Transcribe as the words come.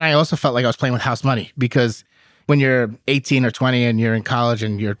I also felt like I was playing with house money because when you're 18 or 20 and you're in college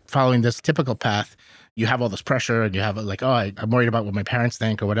and you're following this typical path, you have all this pressure and you have like, I'm worried about what my parents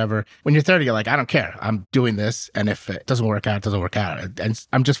think or whatever. When you're 30, you're like, I don't care. I'm doing this. And if it doesn't work out, it doesn't work out. And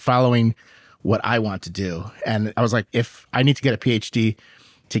I'm just following what I want to do. And I was like, if I need to get a PhD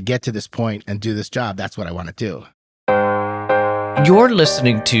to get to this point and do this job, that's what I want to do. You're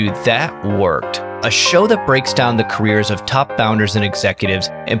listening to That Worked, a show that breaks down the careers of top founders and executives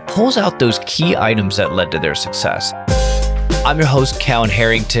and pulls out those key items that led to their success. I'm your host, Callan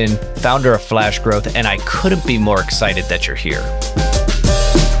Harrington, founder of Flash Growth, and I couldn't be more excited that you're here.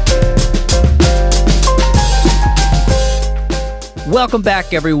 Welcome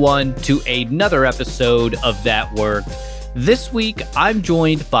back, everyone, to another episode of That Worked. This week, I'm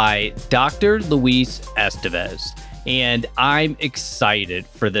joined by Dr. Luis Estevez, and I'm excited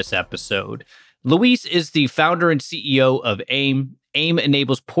for this episode. Luis is the founder and CEO of AIMM. AIMM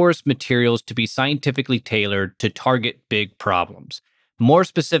enables porous materials to be scientifically tailored to target big problems. More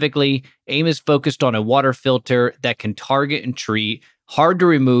specifically, AIMM is focused on a water filter that can target and treat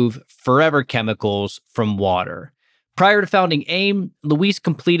hard-to-remove forever chemicals from water. Prior to founding AIMM, Luis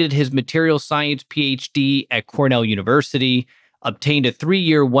completed his material science PhD at Cornell University, obtained a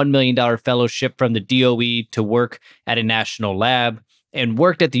 3-year, $1 million fellowship from the DOE to work at a national lab, and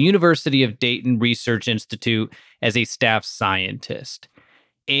worked at the University of Dayton Research Institute as a staff scientist.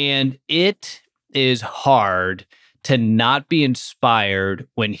 And it is hard to not be inspired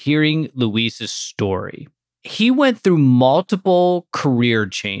when hearing Luis's story. He went through multiple career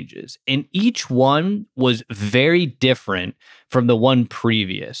changes, and each one was very different from the one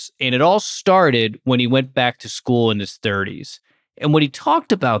previous. And it all started when he went back to school in his 30s. And when he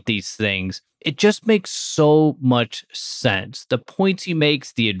talked about these things, it just makes so much sense. The points he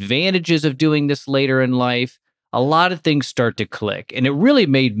makes, the advantages of doing this later in life, a lot of things start to click. And it really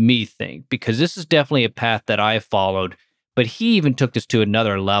made me think, because this is definitely a path that I followed, but he even took this to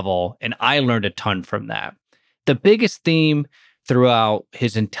another level, and I learned a ton from that. The biggest theme throughout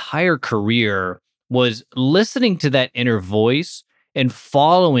his entire career was listening to that inner voice and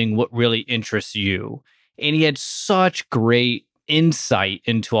following what really interests you. And he had such great insight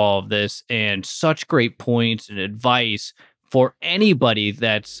into all of this and such great points and advice for anybody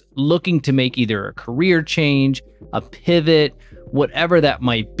that's looking to make either a career change, a pivot, whatever that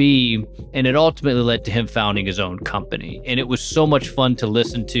might be. And it ultimately led to him founding his own company. And it was so much fun to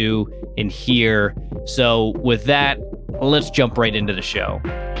listen to and hear. So with that, let's jump right into the show.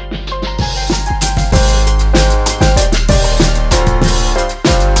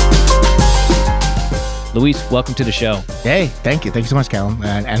 Luis, welcome to the show. Hey, thank you. Thank you so much, Callum.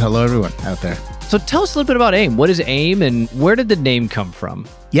 And hello, everyone out there. So tell us a little bit about AIMM. What is AIMM and where did the name come from?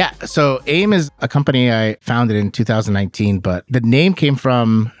 Yeah, so AIMM is a company I founded in 2019, but the name came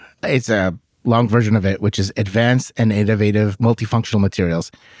from, it's a long version of it, which is Advanced and Innovative Multifunctional Materials.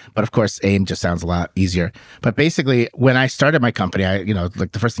 But of course, AIMM just sounds a lot easier. But basically, when I started my company,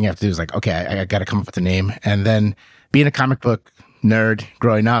 the first thing you have to do is okay, I got to come up with a name. And then being a comic book nerd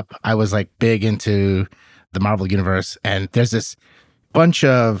growing up, I was big into the Marvel universe. And there's this bunch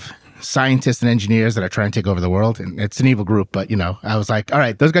of scientists and engineers that are trying to take over the world. And it's an evil group, but I was like, all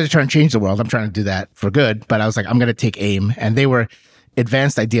right, those guys are trying to change the world. I'm trying to do that for good. But I was like, I'm going to take AIMM. And they were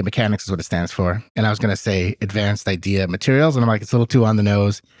Advanced Idea Mechanics is what it stands for. And I was going to say Advanced Idea Materials. And I'm like, it's a little too on the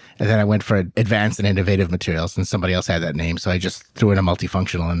nose. And then I went for Advanced and Innovative Materials. And somebody else had that name. So I just threw in a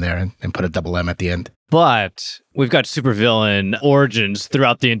multifunctional in there and put a double M at the end. But we've got supervillain origins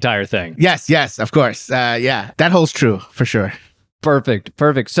throughout the entire thing. Yes, of course. Yeah, that holds true for sure.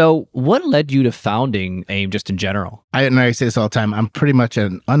 Perfect. So what led you to founding AIMM just in general? I say this all the time. I'm pretty much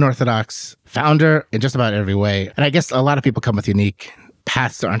an unorthodox founder in just about every way. And I guess a lot of people come with unique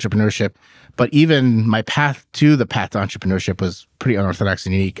paths to entrepreneurship. But even my path to the path to entrepreneurship was pretty unorthodox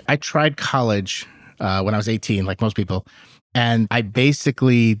and unique. I tried college when I was 18, like most people. And I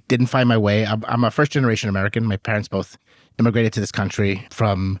basically didn't find my way. I'm a first-generation American. My parents both immigrated to this country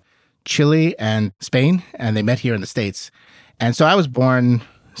from Chile and Spain, and they met here in the States. And so I was born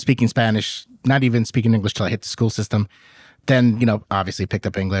speaking Spanish, not even speaking English till I hit the school system. Then, obviously picked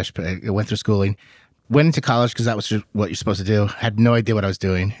up English, but I went through schooling. Went into college because that was just what you're supposed to do. Had no idea what I was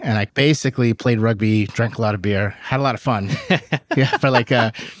doing. And I basically played rugby, drank a lot of beer, had a lot of fun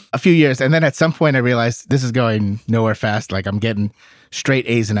for a few years. And then at some point I realized this is going nowhere fast. I'm getting straight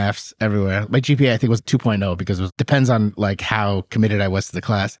A's and F's everywhere. My GPA I think was 2.0 because it depends on how committed I was to the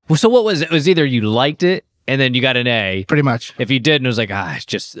class. So what was it? It was either you liked it and then you got an A. Pretty much. If you didn't, it was like, it's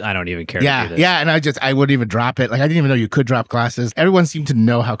just, I don't even care to do this. Yeah, and I wouldn't even drop it. Like, I didn't even know you could drop classes. Everyone seemed to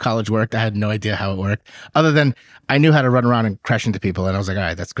know how college worked. I had no idea how it worked, other than I knew how to run around and crash into people. And I was like, all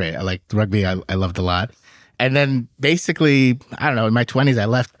right, that's great. I liked rugby. I loved a lot. And then basically, I don't know, in my 20s, I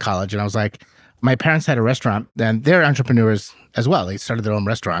left college and I was like, my parents had a restaurant and they're entrepreneurs as well. They started their own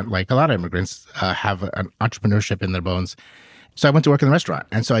restaurant. Like a lot of immigrants have an entrepreneurship in their bones. So I went to work in the restaurant.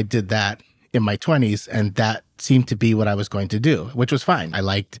 And so I did that in my 20s. And that seemed to be what I was going to do, which was fine. I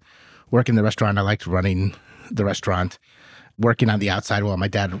liked working in the restaurant. I liked running the restaurant, working on the outside while my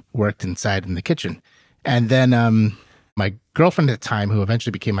dad worked inside in the kitchen. And then my girlfriend at the time, who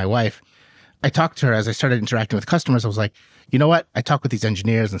eventually became my wife, I talked to her as I started interacting with customers. I was like, you know what? I talk with these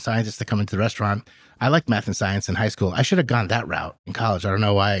engineers and scientists that come into the restaurant. I liked math and science in high school. I should have gone that route in college. I don't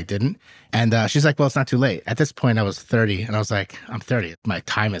know why I didn't. And she's like, well, it's not too late. At this point, I was 30. And I was like, I'm 30. My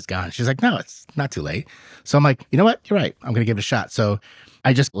time is gone. She's like, no, it's not too late. So I'm like, you know what? You're right. I'm going to give it a shot. So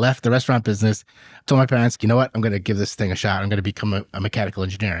I just left the restaurant business, told my parents, you know what? I'm going to give this thing a shot. I'm going to become a mechanical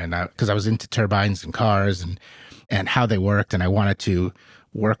engineer. And because I was into turbines and cars and how they worked. And I wanted to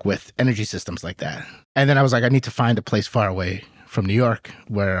work with energy systems like that. And then I was like, I need to find a place far away from New York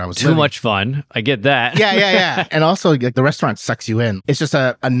where I was Too living. much fun. I get that. Yeah. And also, like, the restaurant sucks you in. It's just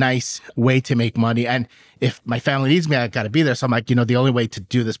a nice way to make money. And if my family needs me, I've got to be there. So I'm like, the only way to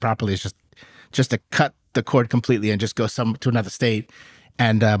do this properly is just to cut the cord completely and just go to another state.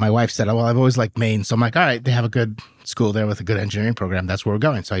 And my wife said, oh, well, I've always liked Maine. So I'm like, all right, they have a good school there with a good engineering program. That's where we're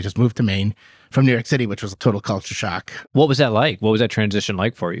going. So I just moved to Maine from New York City, which was a total culture shock. What was that like? What was that transition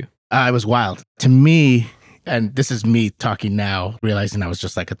like for you? It was wild. To me, and this is me talking now, realizing I was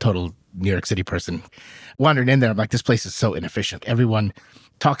just like a total New York City person. Wandering in there, I'm like, this place is so inefficient. Everyone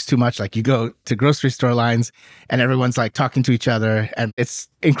talks too much. Like, you go to grocery store lines and everyone's like talking to each other and it's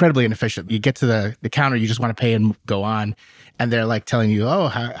incredibly inefficient. You get to the counter, you just want to pay and go on. And they're like telling you, oh,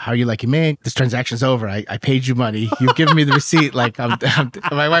 how are you liking me? This transaction's over. I paid you money. You've given me the receipt. Like,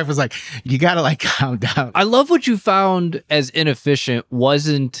 my wife was like, you got to like calm down. I love what you found as inefficient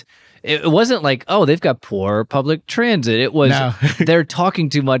it wasn't like, oh, they've got poor public transit. It was, they're talking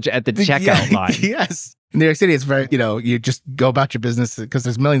too much at the checkout line. Yes. In New York City, it's very, you just go about your business because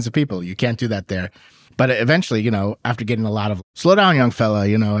there's millions of people. You can't do that there. But eventually, after getting a lot of slow down, young fella,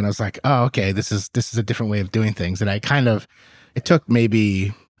 and I was like, oh, okay, this is a different way of doing things. And it took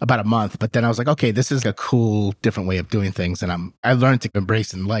maybe about a month, but then I was like, okay, this is a cool, different way of doing things. And I learned to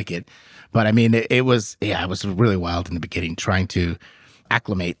embrace and like it. But I mean, it was really wild in the beginning, trying to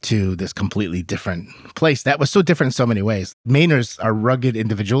acclimate to this completely different place that was so different in so many ways. Mainers are rugged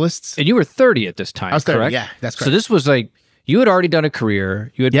individualists. And you were 30 at this time, I was 30, correct? yeah, that's correct. So this was like, you had already done a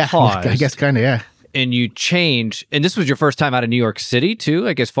career, you had paused. I guess kind of, yeah. And you changed, and this was your first time out of New York City too,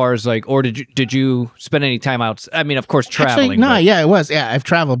 like as far as like, or did you spend any time out? I mean, of course, traveling. Actually, no, it was. Yeah, I've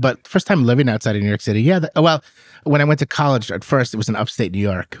traveled, but first time living outside of New York City. Yeah, well, when I went to college at first, it was in upstate New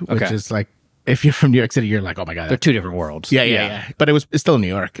York, which is like, if you're from New York City, you're like, oh my God. They're two different worlds. Yeah. But it's still New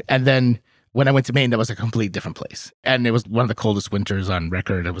York. And then when I went to Maine, that was a complete different place. And it was one of the coldest winters on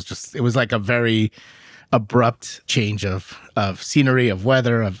record. It was like a very abrupt change of scenery, of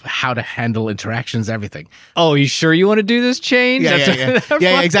weather, of how to handle interactions, everything. Oh, you sure you want to do this change?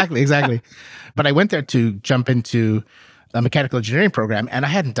 Yeah, exactly. But I went there to jump into a mechanical engineering program, and I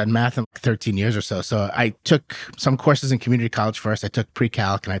hadn't done math in 13 years or so. So I took some courses in community college first. I took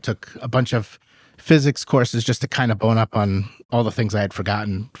pre-calc, and I took a bunch of physics courses just to kind of bone up on all the things I had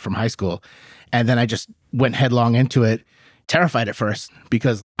forgotten from high school. And then I just went headlong into it, terrified at first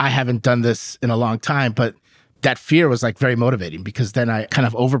because I haven't done this in a long time. But that fear was like very motivating because then I kind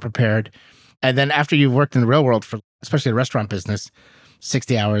of over-prepared. And then after you've worked in the real world, for especially the restaurant business,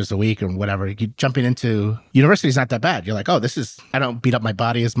 60 hours a week or whatever, you jumping into university is not that bad. You're like, oh, I don't beat up my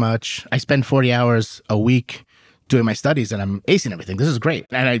body as much. I spend 40 hours a week doing my studies and I'm acing everything. This is great.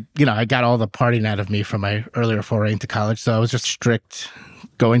 And I got all the partying out of me from my earlier foray into college. So I was just strict,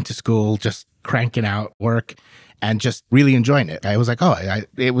 going to school, just cranking out work and just really enjoying it. I was like,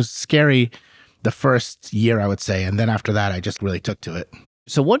 it was scary the first year, I would say. And then after that, I just really took to it.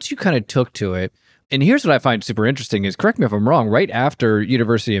 So once you kind of took to it, and here's what I find super interesting is, correct me if I'm wrong, right after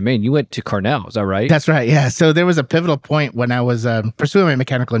University of Maine, you went to Cornell, is that right? That's right, yeah. So there was a pivotal point when I was pursuing my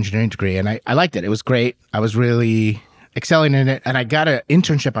mechanical engineering degree, and I liked it. It was great. I was really excelling in it, and I got an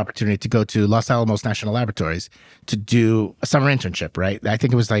internship opportunity to go to Los Alamos National Laboratories to do a summer internship, right? I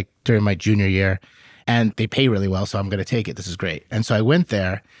think it was like during my junior year, and they pay really well, so I'm going to take it. This is great. And so I went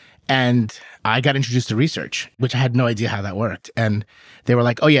there, And I got introduced to research, which I had no idea how that worked. And they were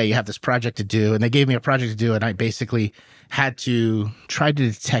like, oh, yeah, you have this project to do. And they gave me a project to do. And I basically had to try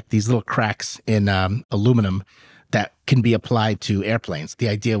to detect these little cracks in aluminum that can be applied to airplanes. The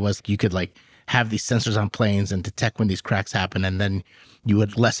idea was you could like have these sensors on planes and detect when these cracks happen. And then you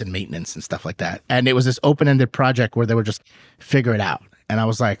would lessen maintenance and stuff like that. And it was this open-ended project where they would just figure it out. And I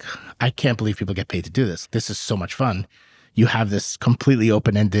was like, I can't believe people get paid to do this. This is so much fun. You have this completely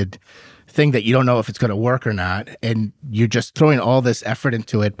open-ended thing that you don't know if it's going to work or not. And you're just throwing all this effort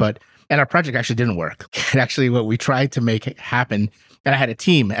into it. And our project actually didn't work. Actually, what we tried to make happen, and I had a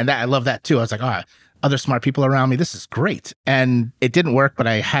team, and I love that too. I was like, other smart people around me, this is great. And it didn't work, but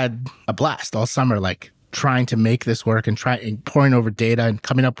I had a blast all summer, like trying to make this work and pouring over data and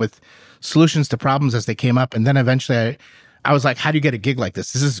coming up with solutions to problems as they came up. And then eventually I was like, how do you get a gig like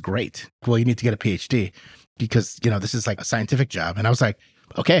this? This is great. Well, you need to get a PhD because, this is like a scientific job. And I was like,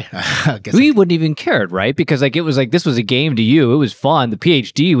 okay, I guess we wouldn't even cared, right? Because like it was like this was a game to you. It was fun. The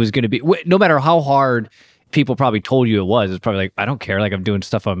PhD was going to be no matter how hard people probably told you it was. It's probably like I don't care. Like I'm doing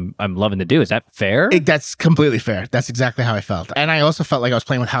stuff I'm loving to do. Is that fair? That's completely fair. That's exactly how I felt, and I also felt like I was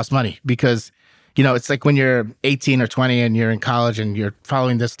playing with house money because it's like when you're 18 or 20 and you're in college and you're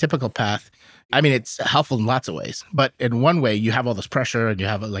following this typical path. I mean, it's helpful in lots of ways, but in one way, you have all this pressure and you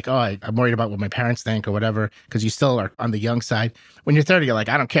have like, I'm worried about what my parents think or whatever, because you still are on the young side. When you're 30, you're like,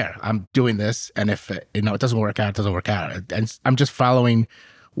 I don't care. I'm doing this. And if, it doesn't work out, it doesn't work out. And I'm just following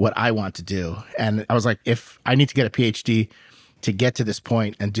what I want to do. And I was like, if I need to get a PhD to get to this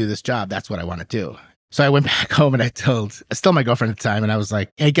point and do this job, that's what I want to do. So I went back home and I told still my girlfriend at the time, and I was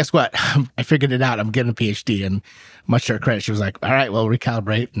like, hey, guess what? I figured it out. I'm getting a PhD. And much to her credit, she was like, all right, well,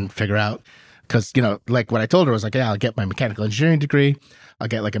 recalibrate and figure out. Because, like what I told her was like, yeah, I'll get my mechanical engineering degree. I'll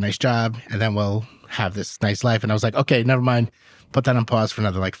get like a nice job and then we'll have this nice life. And I was like, okay, never mind. Put that on pause for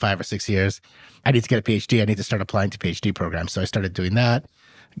another like 5 or 6 years. I need to get a PhD. I need to start applying to PhD programs. So I started doing that,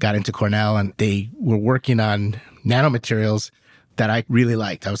 got into Cornell, and they were working on nanomaterials that I really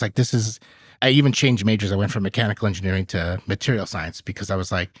liked. I was like, I even changed majors. I went from mechanical engineering to material science because I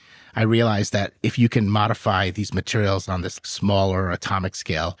was like, I realized that if you can modify these materials on this smaller atomic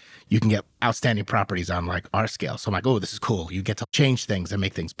scale, you can get outstanding properties on like our scale. So I'm like, oh, this is cool. You get to change things and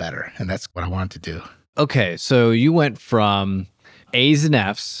make things better. And that's what I wanted to do. Okay. So you went from A's and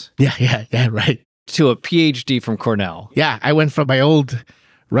F's. Yeah, right. To a PhD from Cornell. Yeah. I went from my old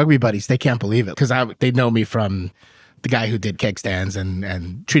rugby buddies. They can't believe it because they know me from the guy who did keg stands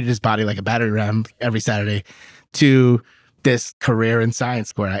and treated his body like a battery ram every Saturday to this career in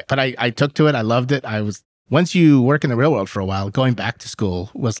science where I took to it. I loved it. Once you work in the real world for a while, going back to school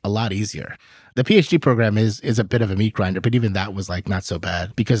was a lot easier. The PhD program is a bit of a meat grinder, but even that was like not so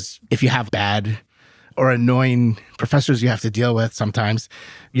bad because if you have bad or annoying professors you have to deal with sometimes,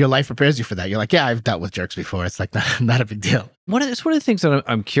 your life prepares you for that. You're like, yeah, I've dealt with jerks before. It's like not a big deal. It's one of the things that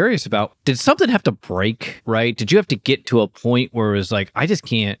I'm curious about. Did something have to break, right? Did you have to get to a point where it was like, I just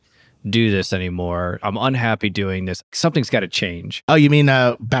can't do this anymore. I'm unhappy doing this. Something's got to change. Oh, you mean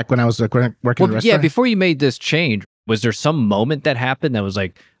back when I was working in the restaurant? Yeah, before you made this change, was there some moment that happened that was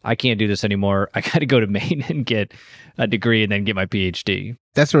like, I can't do this anymore. I got to go to Maine and get a degree and then get my PhD?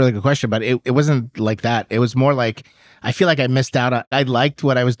 That's a really good question, but it wasn't like that. It was more like, I feel like I missed out. I liked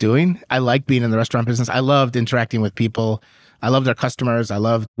what I was doing. I liked being in the restaurant business. I loved interacting with people. I loved our customers. I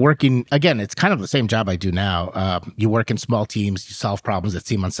loved working. Again, it's kind of the same job I do now. You work in small teams. You solve problems that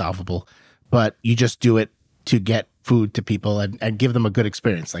seem unsolvable, but you just do it to get food to people and give them a good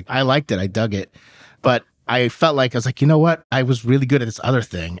experience. Like I liked it. I dug it. But I felt like I was like, you know what? I was really good at this other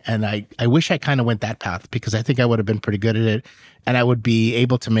thing. And I wish I kind of went that path because I think I would have been pretty good at it. And I would be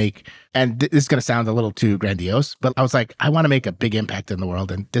able to make, and this is going to sound a little too grandiose, but I was like, I want to make a big impact in the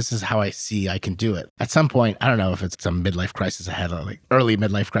world. And this is how I see I can do it. At some point, I don't know if it's some midlife crisis I had, like early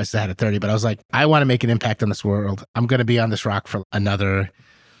midlife crisis I had at 30, but I was like, I want to make an impact on this world. I'm going to be on this rock for another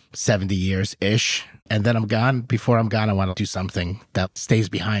 70 years-ish. And then I'm gone. Before I'm gone, I want to do something that stays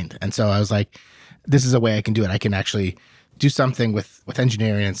behind. And so I was like, this is a way I can do it. I can actually do something with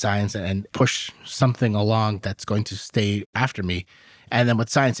engineering and science and push something along that's going to stay after me. And then with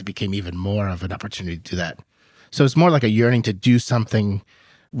science, it became even more of an opportunity to do that. So it's more like a yearning to do something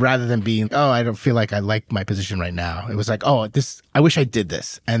rather than being, oh, I don't feel like I like my position right now. It was like, oh, I wish I did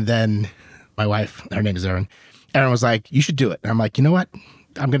this. And then my wife, her name is Erin was like, you should do it. And I'm like, you know what?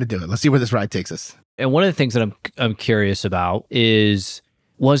 I'm going to do it. Let's see where this ride takes us. And one of the things that I'm curious about is,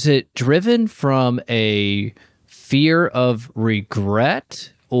 was it driven from a fear of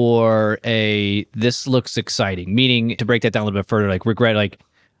regret or this looks exciting? Meaning, to break that down a little bit further, like regret, like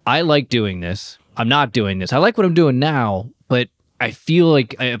I like doing this. I'm not doing this. I like what I'm doing now, but I feel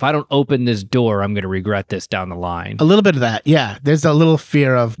like if I don't open this door, I'm going to regret this down the line. A little bit of that. Yeah. There's a little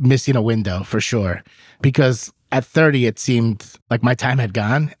fear of missing a window for sure. Because at 30, it seemed like my time had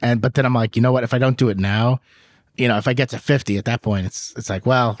gone. But then I'm like, you know what? If I don't do it now, if I get to 50 at that point, it's like,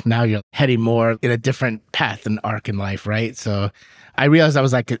 well, now you're heading more in a different path and arc in life, right? So I realized I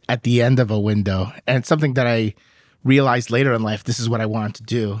was like at the end of a window, and it's something that I realized later in life, this is what I wanted to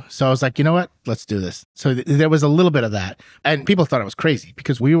do. So I was like, you know what? Let's do this. So there was a little bit of that. And people thought I was crazy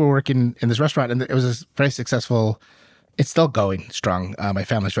because we were working in this restaurant and it was a very successful, it's still going strong, my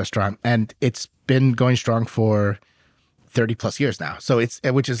family's restaurant. And it's been going strong for 30 plus years now. So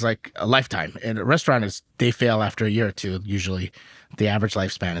which is like a lifetime. And a restaurant they fail after a year or two. Usually the average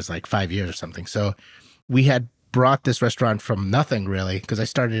lifespan is like 5 years or something. So we had brought this restaurant from nothing really, because I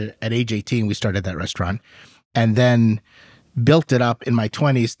started at age 18, we started that restaurant. And then built it up in my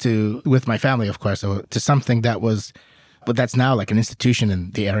 20s with my family, of course, to something that's now like an institution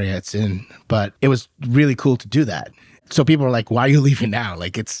in the area it's in. But it was really cool to do that. So people were like, why are you leaving now?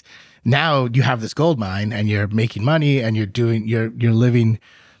 Like now you have this gold mine and you're making money and you're living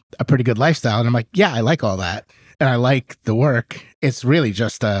a pretty good lifestyle. And I'm like, yeah, I like all that. And I like the work. It's really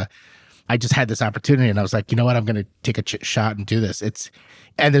just, I just had this opportunity and I was like, you know what? I'm going to take a shot and do this.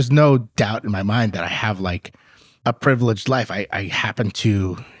 And there's no doubt in my mind that I have like a privileged life. I happen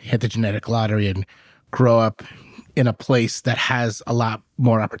to hit the genetic lottery and grow up in a place that has a lot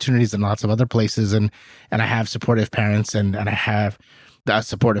more opportunities than lots of other places. And I have supportive parents and I have a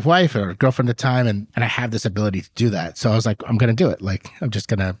supportive wife or girlfriend at the time. And I have this ability to do that. So I was like, I'm going to do it. Like, I'm just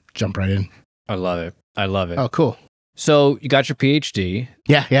going to jump right in. I love it. Oh, cool. So you got your PhD.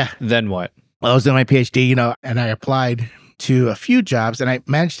 Yeah. Then what? Well, I was doing my PhD, and I applied to a few jobs and I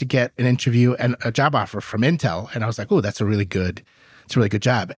managed to get an interview and a job offer from Intel. And I was like, oh, it's a really good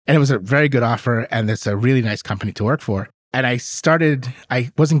job. And it was a very good offer. And it's a really nice company to work for. And I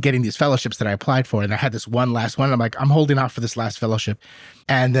wasn't getting these fellowships that I applied for. And I had this one last one. I'm like, I'm holding out for this last fellowship.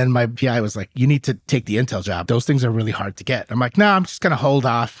 And then my PI was like, you need to take the Intel job. Those things are really hard to get. I'm like, no, I'm just going to hold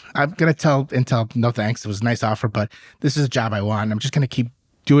off. I'm going to tell Intel, no thanks. It was a nice offer, but this is a job I want. I'm just going to keep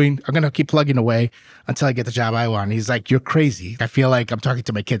plugging away until I get the job I want. And he's like, you're crazy. I feel like I'm talking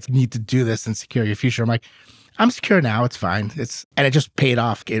to my kids. You need to do this and secure your future. I'm like, I'm secure now. It's fine. And it just paid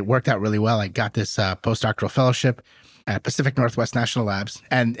off. It worked out really well. I got this postdoctoral fellowship at Pacific Northwest National Labs.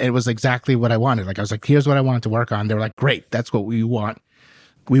 And it was exactly what I wanted. Like, I was like, here's what I wanted to work on. They were like, great. That's what we want.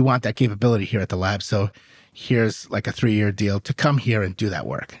 We want that capability here at the lab. So here's like a 3-year deal to come here and do that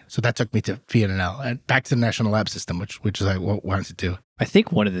work. So that took me to PNL and back to the National Lab System, which is like what I wanted to do. I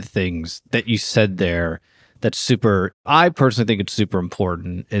think one of the things that you said there I personally think it's super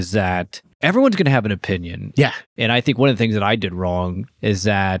important is that everyone's going to have an opinion. Yeah. And I think one of the things that I did wrong is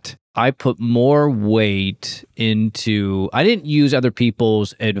that I put more weight I didn't use other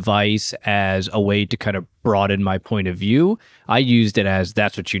people's advice as a way to kind of broaden my point of view. I used it as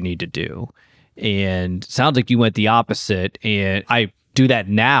that's what you need to do. And sounds like you went the opposite. And I do that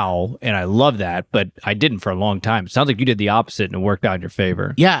now, and I love that, but I didn't for a long time. It sounds like you did the opposite, and it worked out in your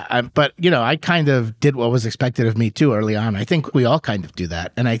favor. Yeah, but I kind of did what was expected of me too early on. I think we all kind of do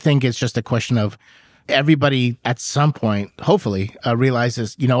that, and I think it's just a question of everybody at some point, hopefully,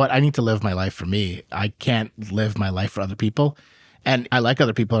 realizes, you know what, I need to live my life for me. I can't live my life for other people, and I like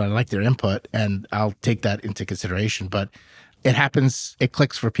other people, and I like their input, and I'll take that into consideration. But it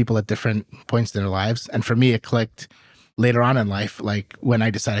clicks for people at different points in their lives, and for me, it clicked later on in life, like when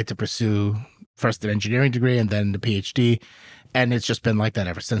I decided to pursue first an engineering degree and then the PhD. And it's just been like that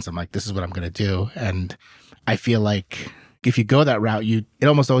ever since. I'm like, this is what I'm going to do. And I feel like if you go that route, it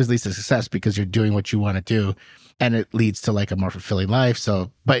almost always leads to success because you're doing what you want to do. And it leads to like a more fulfilling life.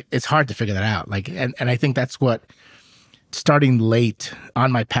 So, but it's hard to figure that out. Like, and I think that's what starting late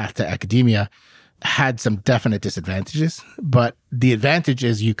on my path to academia had some definite disadvantages, but the advantage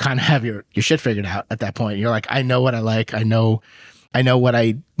is you kind of have your shit figured out at that point. You're like, I know what I like. I know what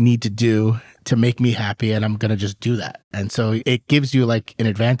I need to do to make me happy, and I'm going to just do that. And so it gives you like an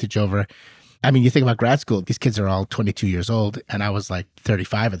advantage over, you think about grad school, these kids are all 22 years old, and I was like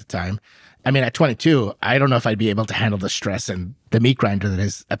 35 at the time. At 22, I don't know if I'd be able to handle the stress and the meat grinder that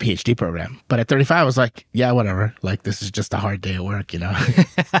is a PhD program. But at 35, I was like, yeah, whatever. Like, this is just a hard day at work,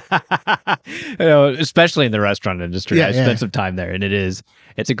 Especially in the restaurant industry. I spent some time there, and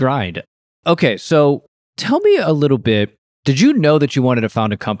it's a grind. Okay, so tell me a little bit. Did you know that you wanted to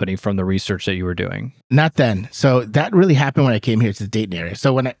found a company from the research that you were doing? Not then. So that really happened when I came here to the Dayton area.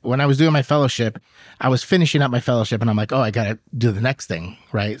 So when I was doing my fellowship, I was finishing up my fellowship and I'm like, oh, I got to do the next thing,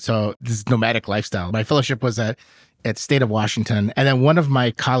 right? So this is nomadic lifestyle. My fellowship was at at State of Washington. And then one of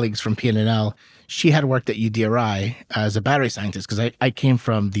my colleagues from PNNL, she had worked at UDRI as a battery scientist because I came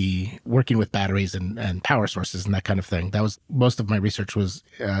from the working with batteries and power sources and that kind of thing. That was most of my research was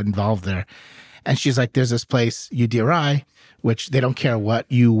involved there. And she's like, there's this place, UDRI, which they don't care what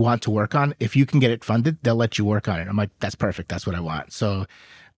you want to work on. If you can get it funded, they'll let you work on it. I'm like, that's perfect. That's what I want. So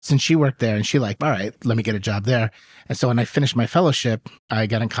since she worked there and she like, all right, let me get a job there. And so when I finished my fellowship, I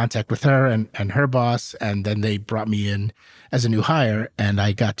got in contact with her and her boss. And then they brought me in as a new hire and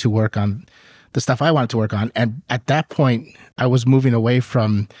I got to work on the stuff I wanted to work on. And at that point, I was moving away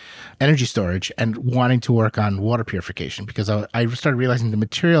from energy storage and wanting to work on water purification because I started realizing the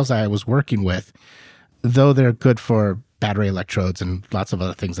materials I was working with, though they're good for battery electrodes and lots of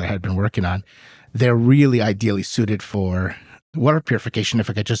other things that I had been working on, they're really ideally suited for water purification if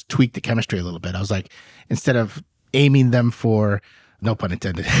I could just tweak the chemistry a little bit. I was like, instead of aiming them for, no pun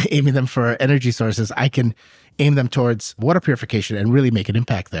intended, aiming them for energy sources, I can aim them towards water purification and really make an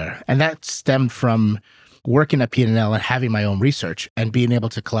impact there. And that stemmed from working at PNL and having my own research and being able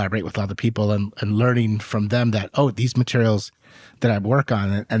to collaborate with other people and learning from them that, oh, these materials that I work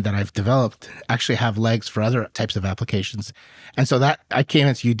on and that I've developed actually have legs for other types of applications. And so that I came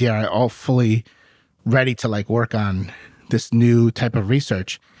into UDRI all fully ready to like work on this new type of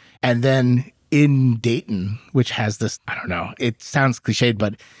research. And then in Dayton, which has this, I don't know, it sounds cliched,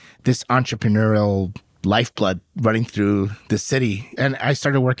 but this entrepreneurial lifeblood running through the city. And I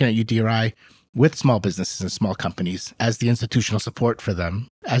started working at UDRI with small businesses and small companies as the institutional support for them,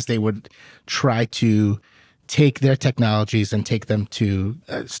 as they would try to take their technologies and take them to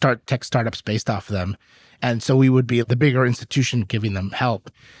start tech startups based off of them. And so we would be the bigger institution giving them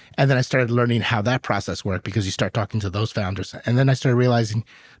help. And then I started learning how that process worked because you start talking to those founders. And then I started realizing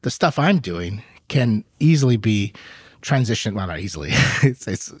the stuff I'm doing can easily be transitioned. Well, not easily. It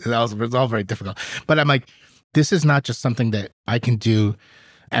was all very difficult. But I'm like, this is not just something that I can do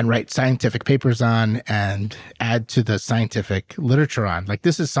and write scientific papers on and add to the scientific literature on. Like,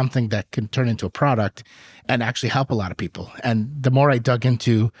 this is something that can turn into a product and actually help a lot of people. And the more I dug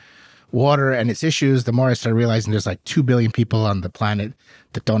into water and its issues, the more I started realizing there's like 2 billion people on the planet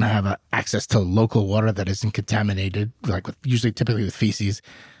that don't have access to local water that isn't contaminated, like typically with feces.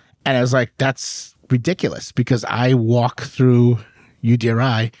 And I was like, that's ridiculous because I walk through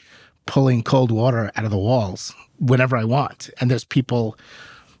UDRI pulling cold water out of the walls whenever I want. And there's people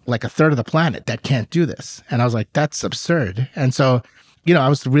like a third of the planet that can't do this. And I was like, that's absurd. And so, I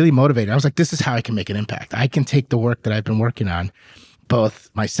was really motivated. I was like, this is how I can make an impact. I can take the work that I've been working on, both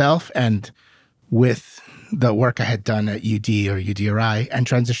myself and with the work I had done at UD or UDRI, and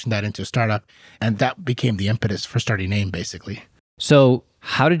transition that into a startup. And that became the impetus for starting AIMM, basically. So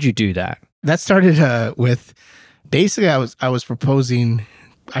how did you do that? That started with, basically I was proposing,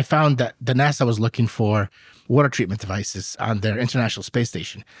 I found that the NASA was looking for water treatment devices on their International Space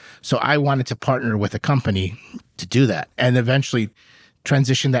Station. So I wanted to partner with a company to do that and eventually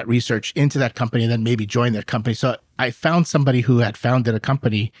transition that research into that company and then maybe join that company. So I found somebody who had founded a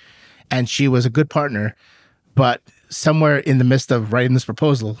company and she was a good partner, but somewhere in the midst of writing this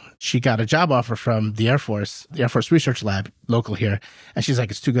proposal, she got a job offer from the Air Force Research Lab local here. And she's like,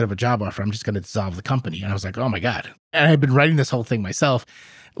 it's too good of a job offer. I'm just going to dissolve the company. And I was like, oh my God. And I had been writing this whole thing myself,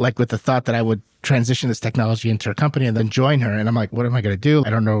 like with the thought that I would transition this technology into a company and then join her. And I'm like, what am I going to do? I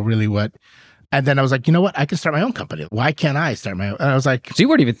don't know really what. And then I was like, you know what? I can start my own company. Why can't I start my own? And I was like, so you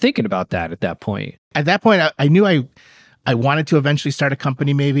weren't even thinking about that at that point. At that point, I knew I wanted to eventually start a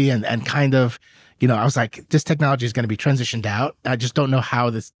company maybe and kind of, I was like, this technology is going to be transitioned out. I just don't know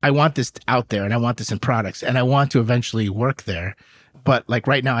how I want this out there and I want this in products and I want to eventually work there. But like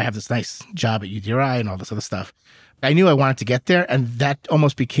right now I have this nice job at UDRI and all this other stuff. I knew I wanted to get there, and that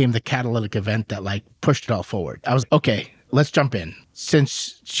almost became the catalytic event that like pushed it all forward. I was okay, let's jump in.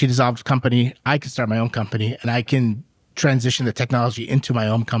 Since she dissolved the company, I can start my own company and I can transition the technology into my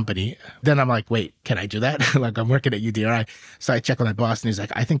own company. Then I'm like, wait, can I do that? Like I'm working at UDRI. So I check with my boss and he's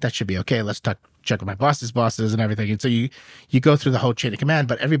like, I think that should be okay. Let's check with my boss's bosses and everything. And so you go through the whole chain of command,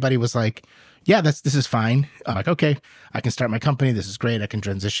 but everybody was like, yeah, this is fine. I'm like, okay, I can start my company. This is great. I can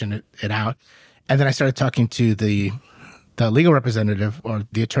transition it out. And then I started talking to the legal representative or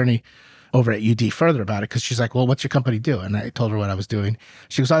the attorney over at UD further about it because she's like, well, what's your company do? And I told her what I was doing.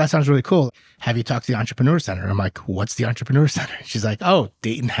 She goes, oh, that sounds really cool. Have you talked to the Entrepreneur Center? I'm like, what's the Entrepreneur Center? She's like, oh,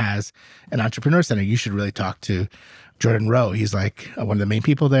 Dayton has an Entrepreneur Center. You should really talk to Jordan Rowe. He's like one of the main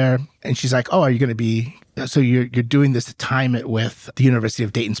people there. And she's like, oh, are you going to be, so you're doing this to time it with the University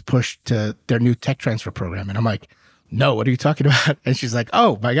of Dayton's push to their new tech transfer program? And I'm like, no, what are you talking about? And she's like,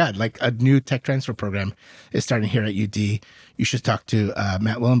 oh my God, like a new tech transfer program is starting here at UD. You should talk to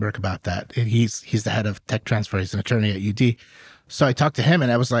Matt Willenberg about that. And he's the head of tech transfer. He's an attorney at UD. So I talked to him,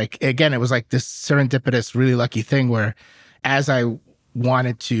 and I was like, again, it was like this serendipitous, really lucky thing where as I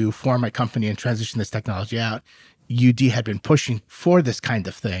wanted to form my company and transition this technology out, UD had been pushing for this kind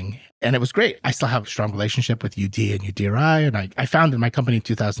of thing. And it was great. I still have a strong relationship with UD and UDRI. And I founded my company in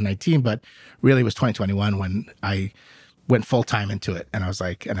 2019, but really it was 2021 when I went full time into it. And I was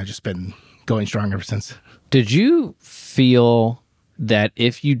like, and I've just been going strong ever since. Did you feel that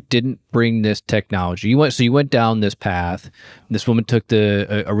if you didn't bring this technology, you went down this path, this woman took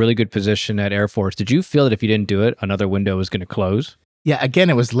a really good position at Air Force. Did you feel that if you didn't do it, another window was going to close? Yeah, again,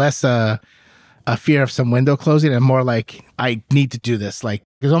 it was less a fear of some window closing and more like, I need to do this. Like,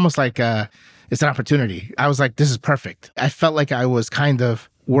 it was almost like it's an opportunity. I was like, this is perfect. I felt like I was kind of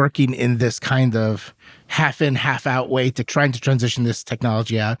working in this kind of half in, half out way to trying to transition this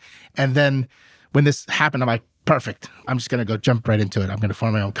technology out. And then when this happened, I'm like, perfect. I'm just going to go jump right into it. I'm going to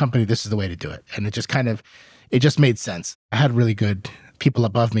form my own company. This is the way to do it. And it just made sense. I had really good people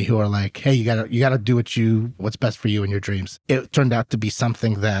above me who are like, hey, you gotta do what's best for you and your dreams. It turned out to be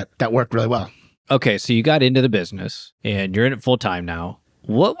something that worked really well. Okay, so you got into the business and you're in it full time now.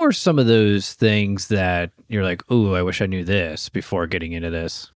 What were some of those things that you're like, ooh, I wish I knew this before getting into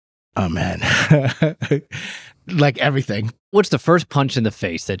this? Oh, man. Like everything. What's the first punch in the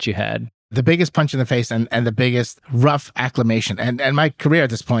face that you had? The biggest punch in the face and the biggest rough acclimation. And my career at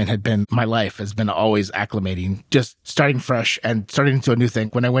this point my life has been always acclimating, just starting fresh and starting into a new thing.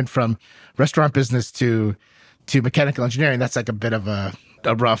 When I went from restaurant business to mechanical engineering, that's like a bit of a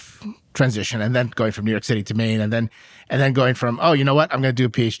rough transition. And then going from New York City to Maine, and then going from, oh, you know what, I'm going to do a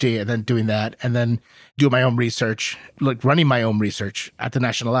PhD, and then doing that, and then do my own research, like running my own research at the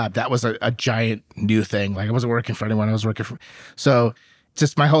National Lab. That was a giant new thing. Like I wasn't working for anyone. I was working for, so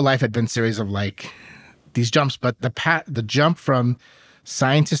just my whole life had been a series of like these jumps, but the jump from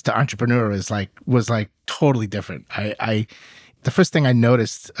scientist to entrepreneur was like totally different. The first thing I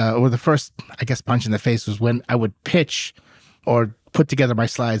noticed, or the first, I guess, punch in the face was when I would pitch or put together my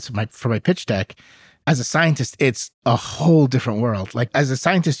slides for my pitch deck. As a scientist, it's a whole different world. Like as a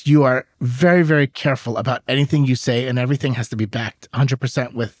scientist, you are very, very careful about anything you say, and everything has to be backed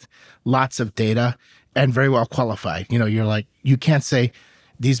 100% with lots of data and very well qualified. You know, you're like, you can't say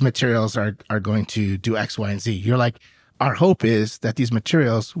these materials are going to do X, Y, and Z. You're like, our hope is that these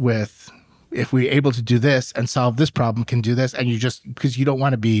materials if we're able to do this and solve this problem, can do this. And because you don't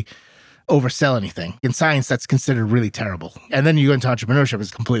want to oversell anything. In science, that's considered really terrible. And then you go into entrepreneurship,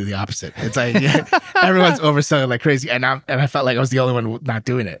 it's completely the opposite. It's like everyone's overselling like crazy. And I felt like I was the only one not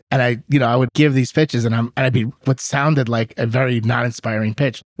doing it. And I would give these pitches and I'd be what sounded like a very not-inspiring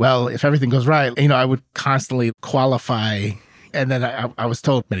pitch. Well, if everything goes right, I would constantly qualify. And then I was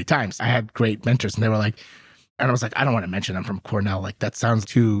told many times, I had great mentors and they were like, and I was like, I don't want to mention I'm from Cornell. Like that sounds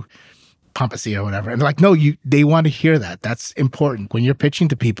too pompous or whatever. And they're like, no, they want to hear that. That's important. When you're pitching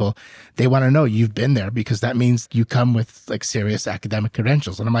to people, they want to know you've been there because that means you come with like serious academic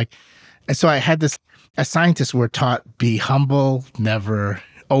credentials. And I'm like, and so I had this, as scientists, we're taught be humble, never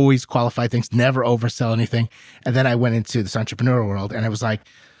always qualify things, never oversell anything. And then I went into this entrepreneurial world and I was like,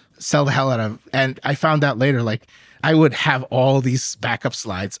 sell the hell out of, and I found out later, like I would have all these backup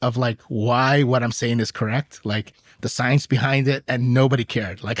slides of like why what I'm saying is correct, like the science behind it, and nobody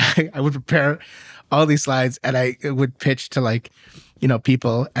cared. Like I would prepare all these slides and I would pitch to like,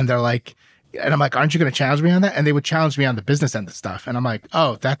 people, and they're like, and I'm like, aren't you going to challenge me on that? And they would challenge me on the business end of stuff. And I'm like,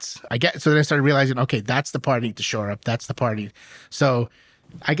 oh, I get. So then I started realizing, okay, that's the part I need to shore up. That's the party. So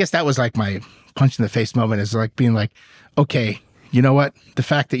I guess that was like my punch in the face moment, is like being like, okay, you know what? The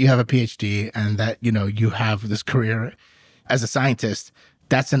fact that you have a PhD and that, you have this career as a scientist,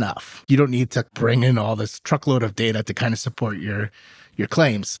 that's enough. You don't need to bring in all this truckload of data to kind of support your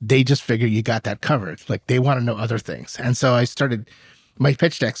claims. They just figure you got that covered. Like they want to know other things. And so my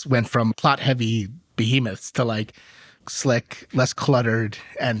pitch decks went from plot heavy behemoths to like slick, less cluttered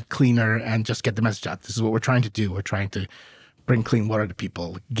and cleaner, and just get the message out. This is what we're trying to do. We're trying to bring clean water to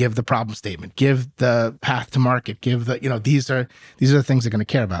people, give the problem statement, give the path to market, give the, these are the things they're going to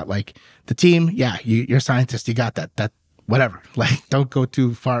care about. Like the team, yeah, you're a scientist, you got that, whatever. Like don't go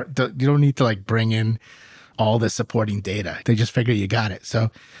too far. You don't need to like bring in all the supporting data. They just figure you got it. So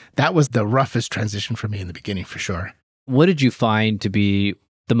that was the roughest transition for me in the beginning, for sure. What did you find to be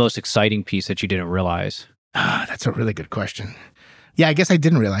the most exciting piece that you didn't realize? That's a really good question. Yeah, I guess I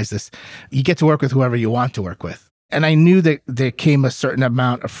didn't realize this. You get to work with whoever you want to work with. And I knew that there came a certain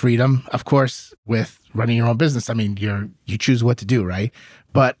amount of freedom, of course, with running your own business. I mean, you choose what to do, right?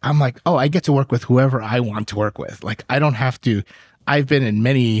 But I'm like, oh, I get to work with whoever I want to work with. Like, I don't have to. I've been in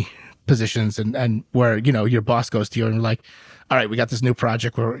many positions and where, your boss goes to you and like, all right, we got this new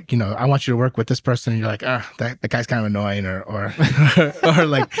project where, I want you to work with this person. And you're like, that guy's kind of annoying or or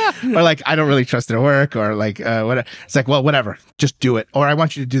like, I don't really trust their work or like, whatever. It's like, well, whatever, just do it. Or I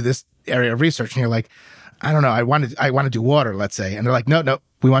want you to do this area of research. And you're like, I don't know. I want to do water, let's say. And they're like, no,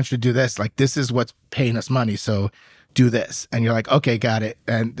 we want you to do this. Like, this is what's paying us money. So do this. And you're like, okay, got it.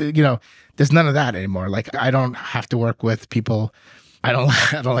 And, there's none of that anymore. Like, I don't have to work with people I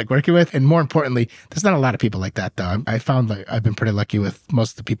don't like working with. And more importantly, there's not a lot of people like that, though. I found like I've been pretty lucky with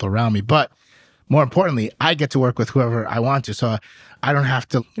most of the people around me. But more importantly, I get to work with whoever I want to. So I don't have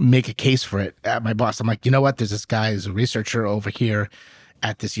to make a case for it at my boss. I'm like, you know what? There's this guy who's a researcher over here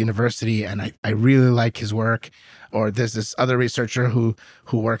at this university, and I really like his work. Or there's this other researcher who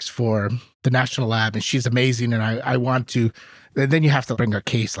works for the national lab, and she's amazing, and I want to. Then you have to bring a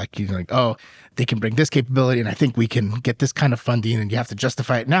case like, oh, they can bring this capability, and I think we can get this kind of funding, and you have to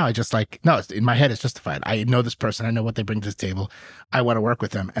justify it. Now I just like, no, in my head, it's justified. I know this person. I know what they bring to the table. I want to work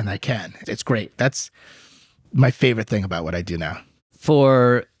with them, and I can. It's great. That's my favorite thing about what I do now.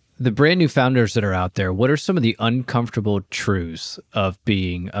 For the brand new founders that are out there, what are some of the uncomfortable truths of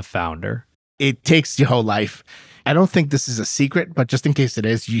being a founder? It takes your whole life. I don't think this is a secret, but just in case it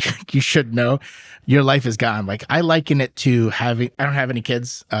is, you should know your life is gone. Like, I liken it to I don't have any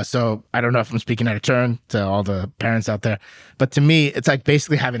kids, so I don't know if I'm speaking out of turn to all the parents out there, but to me, it's like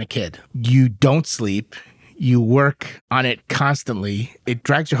basically having a kid. You don't sleep. You work on it constantly. It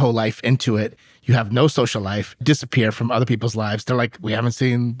drags your whole life into it. You have no social life, disappear from other people's lives. They're like, we haven't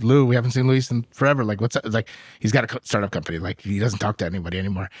seen Lou, we haven't seen Luis in forever. Like, what's up? It's like, he's got a startup company. Like, he doesn't talk to anybody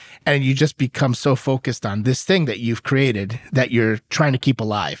anymore. And you just become so focused on this thing that you've created that you're trying to keep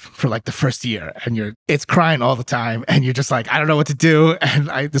alive for like the first year. And it's crying all the time. And you're just like, I don't know what to do. And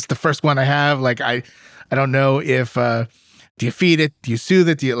this is the first one I have. Like, I don't know if, do you feed it? Do you soothe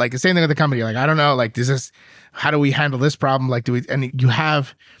it? Do you like the same thing with the company? You're like, I don't know. Like, how do we handle this problem? Like, and you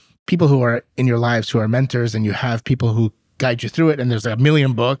have people who are in your lives who are mentors, and you have people who guide you through it. And there's a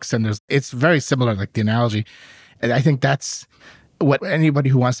million books, and it's very similar, like the analogy. And I think that's what anybody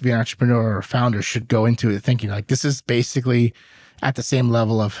who wants to be an entrepreneur or a founder should go into thinking, like, this is basically at the same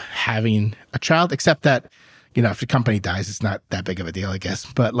level of having a child, except that, if the company dies, it's not that big of a deal, I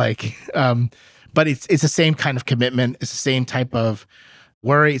guess. But like, but it's the same kind of commitment. It's the same type of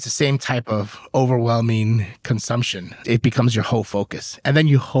worry. It's the same type of overwhelming consumption. It becomes your whole focus. And then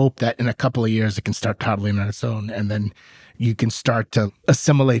you hope that in a couple of years, it can start toddling on its own. And then you can start to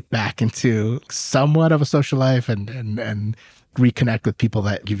assimilate back into somewhat of a social life and reconnect with people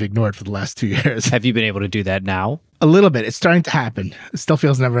that you've ignored for the last 2 years. Have you been able to do that now? A little bit. It's starting to happen. It still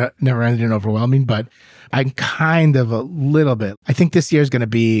feels never ending and overwhelming, but I'm kind of a little bit. I think this year is going to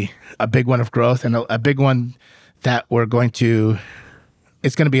be a big one of growth, and a big one that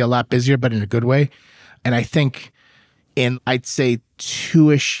it's going to be a lot busier, but in a good way. And I think I'd say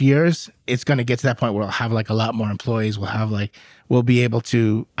 2-ish years, it's going to get to that point where we'll have like a lot more employees. We'll be able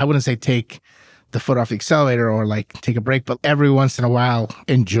to, I wouldn't say take the foot off the accelerator or like take a break, but every once in a while,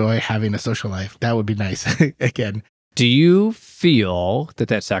 enjoy having a social life. That would be nice again. Do you feel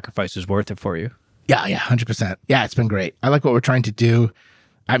that sacrifice is worth it for you? Yeah, 100%. Yeah, it's been great. I like what we're trying to do.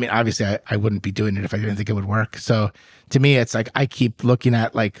 I mean, obviously, I wouldn't be doing it if I didn't think it would work. So to me, it's like I keep looking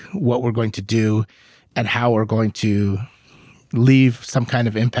at like what we're going to do and how we're going to leave some kind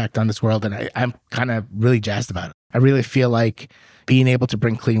of impact on this world. And I'm kind of really jazzed about it. I really feel like being able to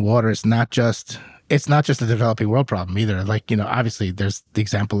bring clean water is not just a developing world problem either. Like, obviously, there's the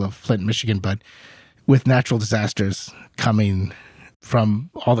example of Flint, Michigan, but with natural disasters coming from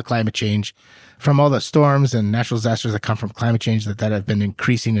all the climate change, from all the storms and natural disasters that come from climate change that have been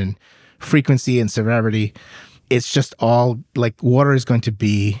increasing in frequency and severity, it's just all like water is going to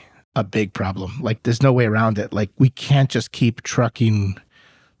be a big problem. Like, there's no way around it. Like, we can't just keep trucking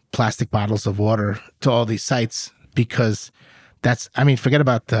plastic bottles of water to all these sites because forget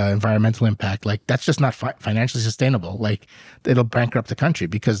about the environmental impact. Like, that's just not financially sustainable. Like, it'll bankrupt the country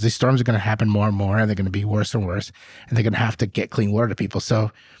because these storms are going to happen more and more, and they're going to be worse and worse, and they're going to have to get clean water to people. So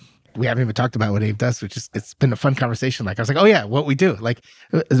we haven't even talked about what AIMM does, it's been a fun conversation. Like, I was like, oh yeah, what we do. Like,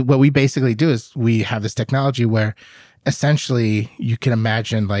 what we basically do is we have this technology where essentially you can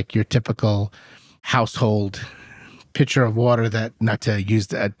imagine like your typical household pitcher of water that, not to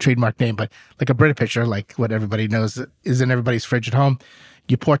use a trademark name, but like a Brita pitcher, like what everybody knows is in everybody's fridge at home.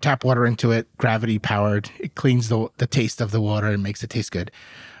 You pour tap water into it, gravity powered. It cleans the taste of the water and makes it taste good.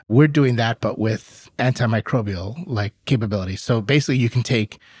 We're doing that, but with antimicrobial like capabilities. So basically you can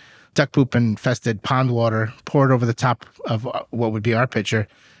take duck poop infested pond water, pour it over the top of what would be our pitcher,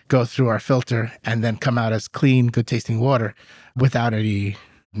 go through our filter, and then come out as clean, good tasting water without any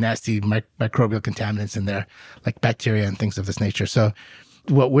nasty microbial contaminants in there, like bacteria and things of this nature. So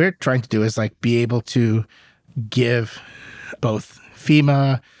what we're trying to do is like be able to give both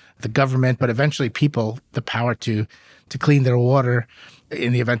FEMA, the government, but eventually people the power to clean their water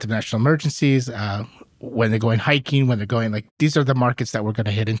in the event of national emergencies, when they're going hiking, when they're going like, these are the markets that we're going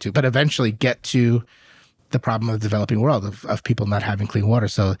to hit into, but eventually get to the problem of the developing world of people not having clean water.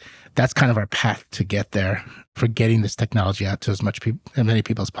 So that's kind of our path to get there for getting this technology out to as many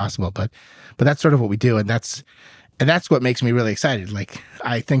people as possible. But that's sort of what we do. And that's what makes me really excited. Like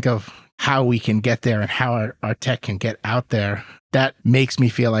I think of how we can get there and how our tech can get out there. That makes me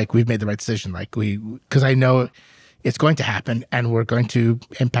feel like we've made the right decision. Like because I know it's going to happen and we're going to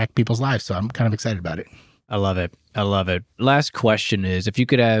impact people's lives. So I'm kind of excited about it. I love it. I love it. Last question is, if you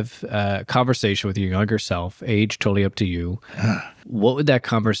could have a conversation with your younger self, age totally up to you, what would that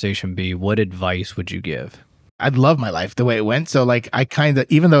conversation be? What advice would you give? I'd love my life the way it went. So like I kind of,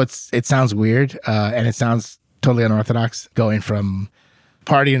 even though it sounds weird and it sounds totally unorthodox, going from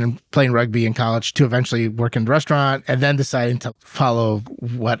partying and playing rugby in college to eventually working in the restaurant and then deciding to follow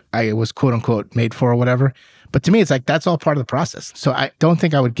what I was quote unquote made for or whatever. But to me, it's like, that's all part of the process. So I don't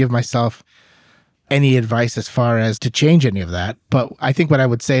think I would give myself any advice as far as to change any of that. But I think what I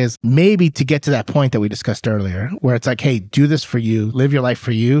would say is maybe to get to that point that we discussed earlier, where it's like, hey, do this for you, live your life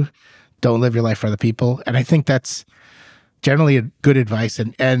for you, don't live your life for other people. And I think that's generally a good advice.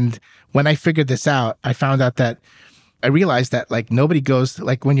 And when I figured this out, I found out that I realized that like nobody goes,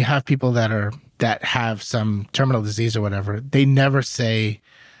 like when you have people that have some terminal disease or whatever, they never say,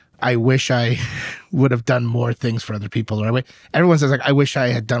 I wish I would have done more things for other people. Or everyone says like, I wish I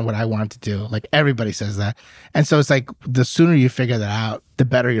had done what I wanted to do. Like everybody says that. And so it's like, the sooner you figure that out, the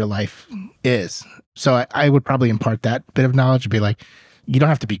better your life is. So I would probably impart that bit of knowledge and be like, you don't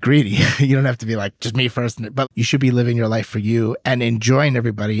have to be greedy. You don't have to be like, just me first. But you should be living your life for you and enjoying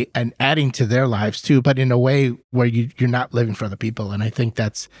everybody and adding to their lives too, but in a way where you're not living for other people. And I think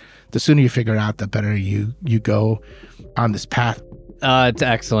that's the sooner you figure it out, the better you go on this path. It's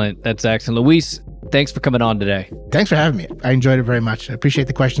excellent. That's excellent. Luis, thanks for coming on today. Thanks for having me. I enjoyed it very much. I appreciate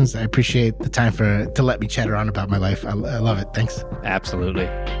the questions. I appreciate the time to let me chatter on about my life. I love it. Thanks. Absolutely.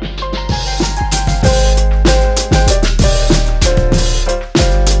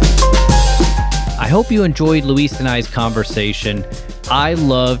 I hope you enjoyed Luis and I's conversation. I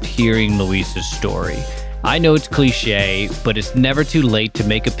loved hearing Luis's story. I know it's cliche, but it's never too late to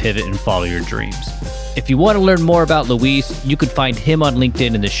make a pivot and follow your dreams. If you want to learn more about Luis, you can find him on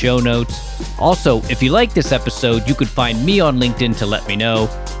LinkedIn in the show notes. Also, if you like this episode, you could find me on LinkedIn to let me know.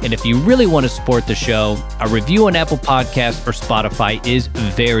 And if you really want to support the show, a review on Apple Podcasts or Spotify is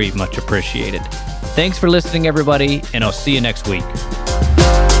very much appreciated. Thanks for listening, everybody, and I'll see you next week.